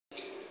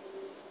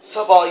What's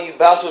up, all you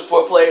Battletoads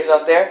 4 players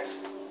out there?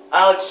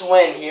 Alex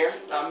Nguyen here.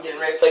 I'm getting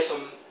ready to play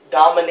some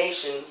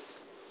Domination.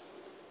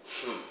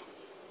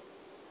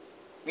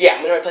 Yeah,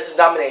 I'm going to play some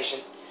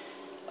Domination.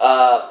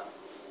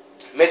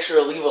 Make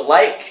sure to leave a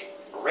like,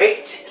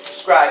 rate, and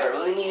subscribe. I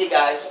really need it,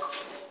 guys.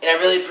 And I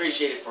really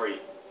appreciate it for you.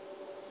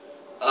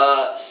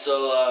 Let's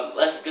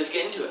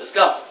get into it. Let's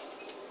go.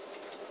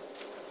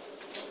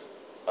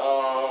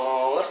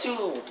 Let's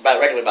do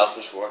regular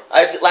Battlefield 4.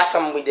 Last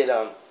time we did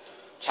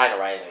China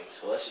Rising,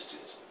 so let's just do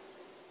this.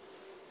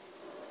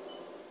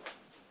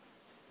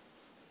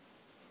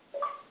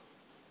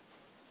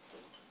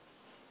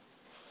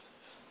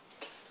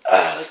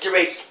 Let's get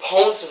ready to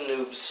pwn some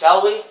noobs,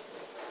 shall we?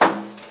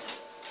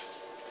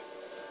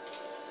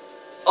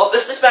 Oh,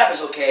 this map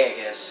is okay, I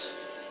guess.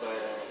 But,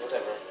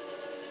 whatever.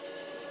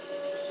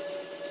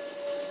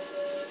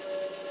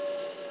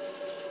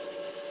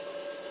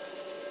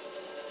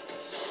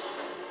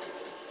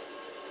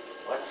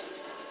 What?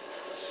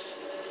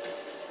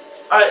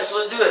 Alright, so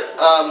let's do it.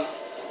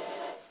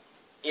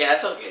 Yeah,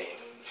 that's okay.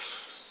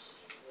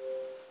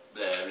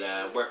 Blah,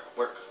 blah,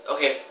 work.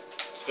 Okay,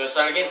 it's gonna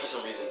start again for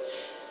some reason.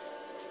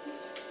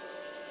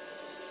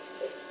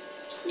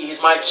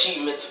 Here's my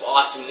achievements of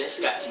awesomeness.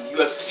 Got some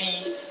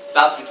UFC,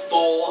 Battlefield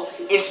 4,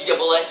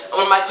 NCAA.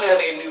 I'm gonna plan to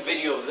make a new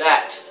video of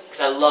that because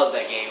I love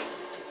that game.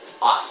 It's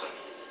awesome.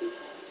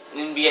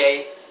 And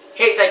NBA,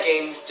 hate that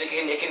game.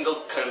 It can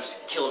go kind of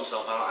kill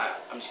himself.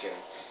 I'm just kidding.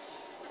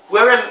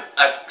 Whoever,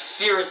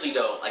 seriously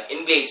though, like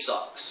NBA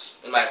sucks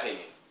in my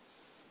opinion.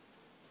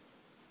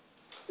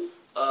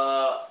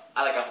 I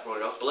like Alpha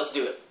Protocol, but let's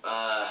do it.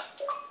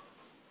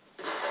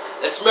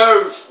 Let's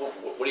move.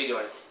 What are you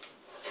doing?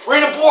 We're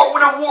in a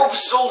warp,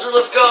 soldier.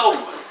 Let's go.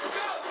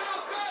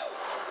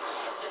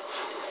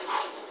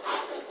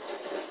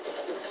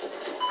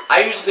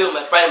 I usually play with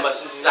my friend, but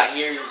since he's not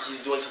here,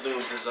 he's doing something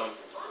with his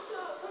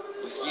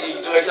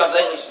he's doing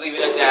something. Let's leave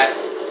it at that.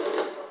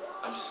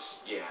 So I'm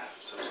just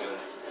gonna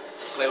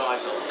play by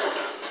myself.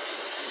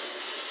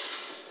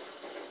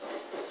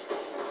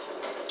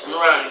 I'm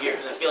around here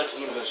because I feel like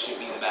someone's gonna shoot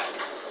me in the back.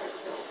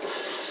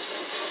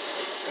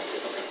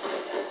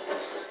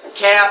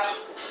 Cap.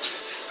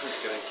 I'm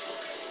just kidding.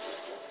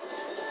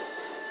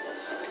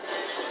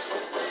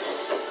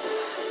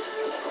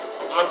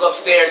 I'm gonna go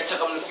upstairs,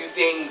 tuck on a few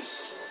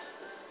things.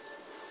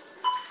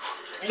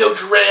 Yo,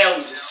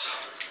 drowned.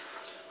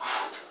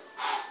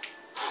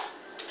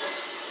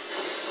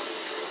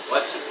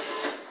 What?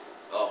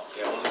 Oh,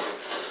 okay, I wasn't good.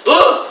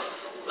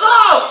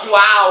 Oh,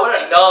 wow, what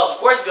a nub. Of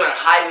course he's gonna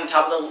hide on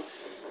top of the...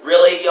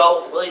 Really,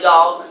 yo? Really,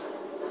 dog?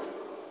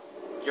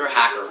 You're a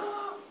hacker.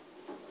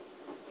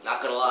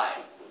 Not gonna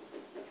lie.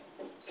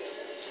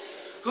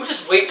 Who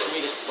just waits for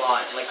me to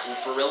spawn? Like,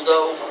 for real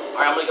though?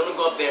 Alright, I'm gonna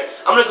go up there.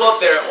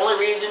 Only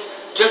reason,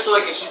 just so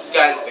I can shoot this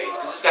guy in the face.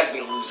 Because this guy's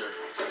being a loser.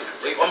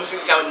 Wait, I'm gonna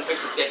shoot the guy in the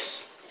face with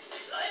this.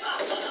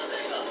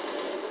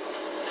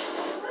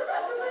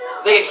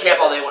 They can camp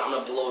all they want. I'm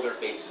gonna blow their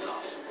faces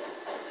off.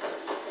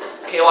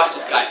 Okay, watch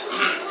this, guys.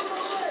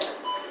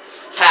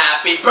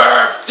 Happy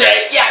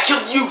birthday! Yeah, I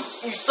killed you! You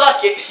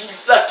suck it! You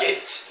suck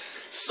it!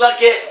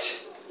 Suck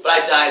it! But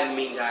I died in the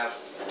meantime.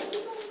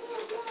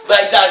 But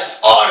I died with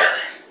honor!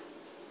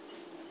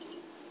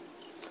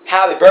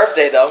 Happy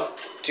birthday, though,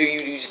 to you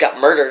who just got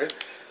murdered.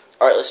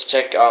 Alright, let's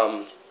check,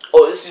 oh,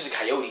 this is a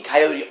coyote.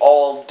 Coyote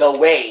all the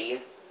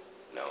way.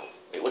 No.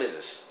 Wait, what is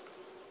this?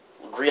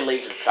 Green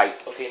laser sight.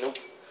 Okay, nope.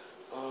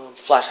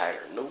 Flash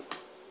hider. Nope.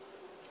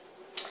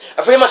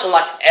 I pretty much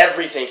unlocked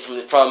everything for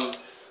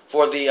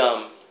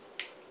the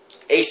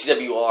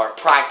ACWR,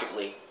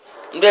 practically.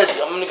 I'm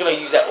gonna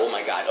use that. Oh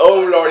my god.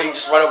 Oh lordy,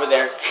 just run over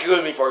there.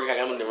 Excuse me for a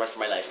second. I'm gonna run for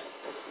my life.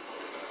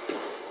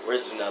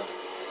 Where's the nub?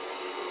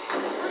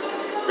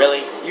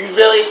 Really? You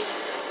really?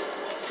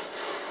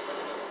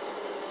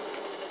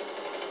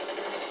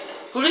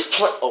 Who just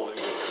put? Oh, here.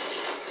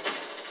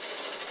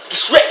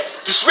 Get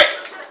ripped! Get ripped!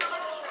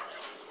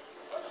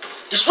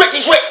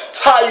 Get ripped!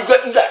 Ha! You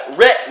got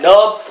ripped,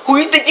 nub. Who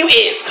you think you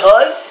is,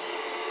 cuz?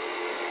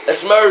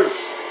 Let's move.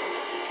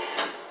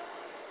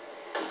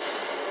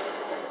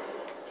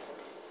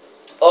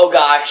 Oh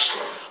gosh.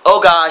 Oh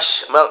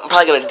gosh. I'm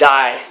probably gonna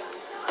die.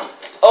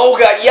 Oh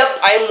god. Yep,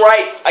 I am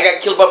right. I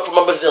got killed from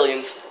a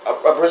Brazilian.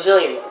 A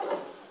Brazilian.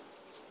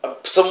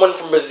 Someone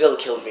from Brazil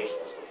killed me.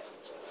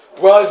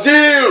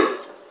 Brazil!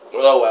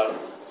 Oh well.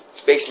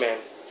 Spaceman.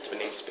 That's my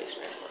name,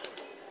 Spaceman.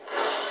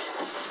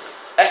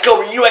 Let's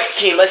go, US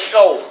team, let's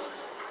go!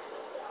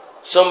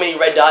 So many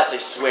red dots, I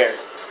swear.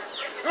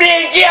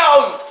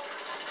 Medium!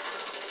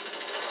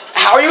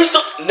 How are you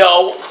still...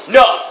 No.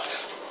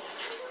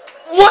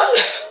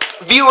 What?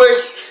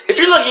 Viewers, if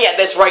you're looking at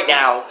this right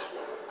now,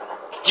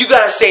 you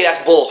gotta say that's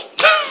bull.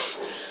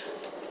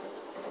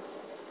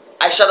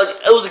 I shot like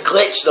it was a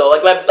glitch though.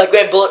 Like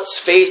my bullets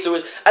phased through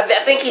his. I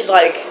think he's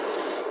like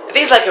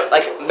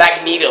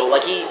Magneto.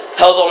 Like he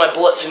held all my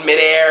bullets in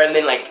midair and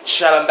then like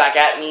shot them back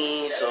at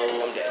me. So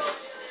I'm dead.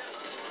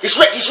 He's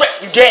ripped.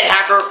 You dead,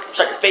 hacker.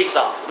 Shut your face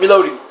off.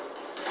 Reloading.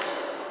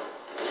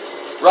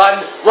 Run!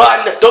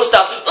 Don't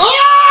stop.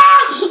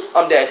 Ah!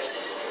 I'm dead.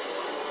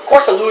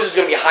 course the loser's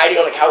gonna be hiding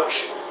on the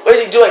couch. What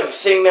is he doing? He's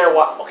sitting there.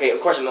 Okay,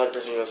 of course another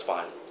person's gonna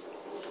spawn.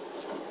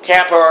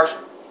 Camper,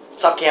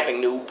 stop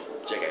camping, noob.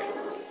 JK.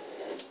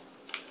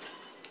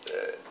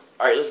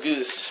 All right, let's do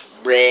this,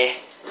 bruh.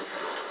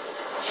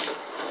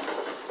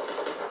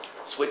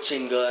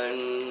 Switching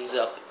guns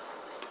up.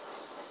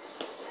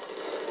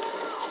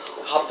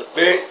 Hop the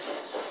fence.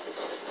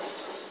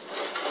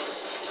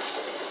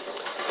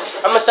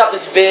 I'm gonna stop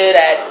this vid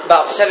at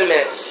about 7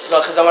 minutes, so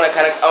because I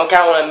kind of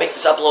want to make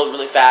this upload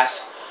really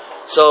fast.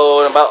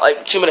 So in about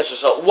like 2 minutes or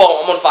so.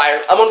 Whoa, I'm on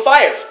fire! I'm on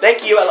fire!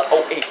 Thank you.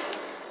 Oh, hey,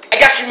 I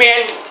got you,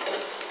 man.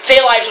 Stay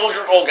alive,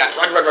 soldier. Oh god,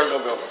 run,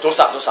 go. Don't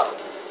stop.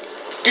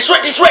 Destroy.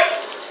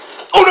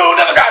 Oh no,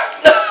 never got.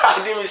 I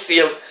didn't even see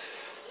him.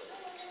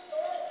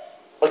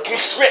 Okay,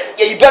 straight.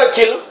 Yeah, you better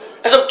kill him.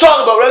 That's what I'm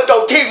talking about. Let's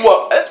go,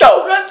 teamwork. Let's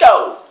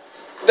go.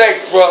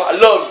 Thanks, bro. I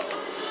love you.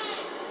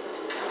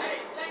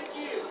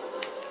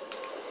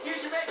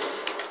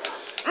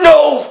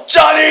 No,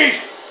 Johnny!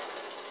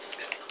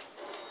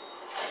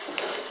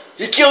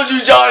 He killed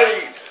you,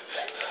 Johnny!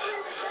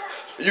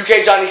 You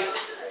okay, Johnny?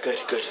 Good.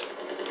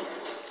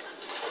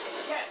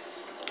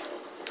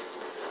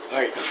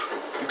 Alright.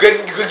 You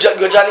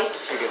good, Johnny?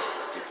 Okay, good.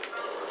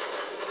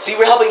 See,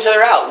 we're helping each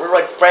other out. We're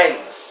like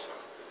friends.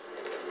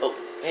 Oh,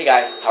 hey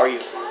guy, how are you?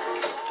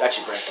 Got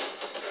you, Brent.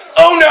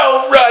 Oh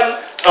no, run!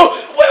 Oh,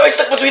 why am I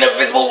stuck between a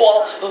invisible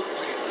wall? Oh,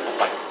 okay, I'm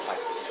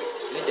fine.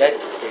 Is he dead?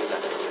 Okay, he's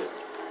not dead.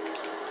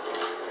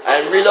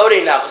 I'm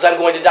reloading now because I'm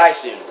going to die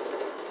soon.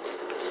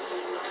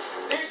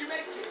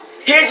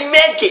 Here's your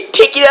medkit.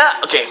 Pick it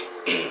up. Okay.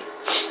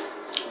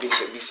 Be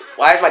sick.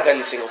 Why is my gun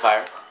in single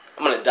fire?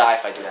 I'm gonna die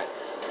if I do that.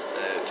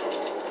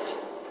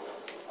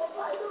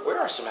 Where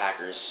are some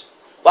hackers?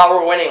 Wow,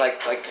 we're winning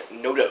like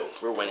no.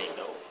 We're winning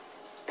though.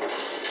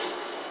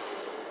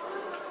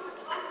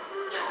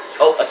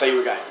 Oh, I thought you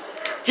were a guy.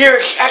 Here,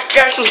 I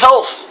got some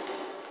health.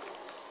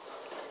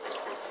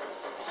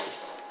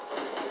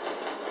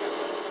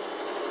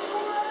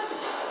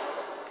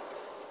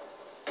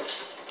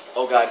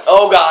 Oh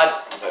god.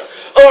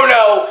 Oh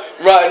no.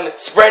 Run.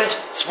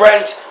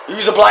 Sprint.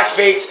 Use a black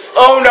fate.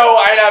 Oh no,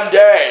 and I'm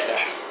dead.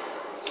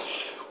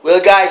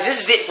 Well guys, this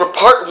is it for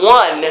part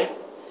 1.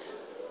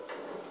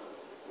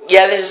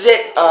 Yeah, this is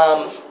it.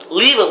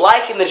 Leave a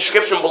like in the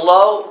description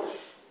below.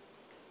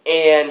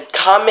 And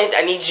comment.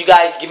 I need you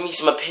guys to give me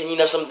some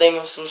opinion of something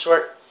of some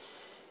sort.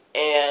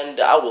 And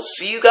I will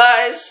see you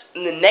guys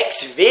in the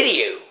next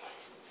video.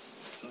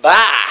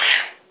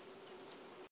 Bye.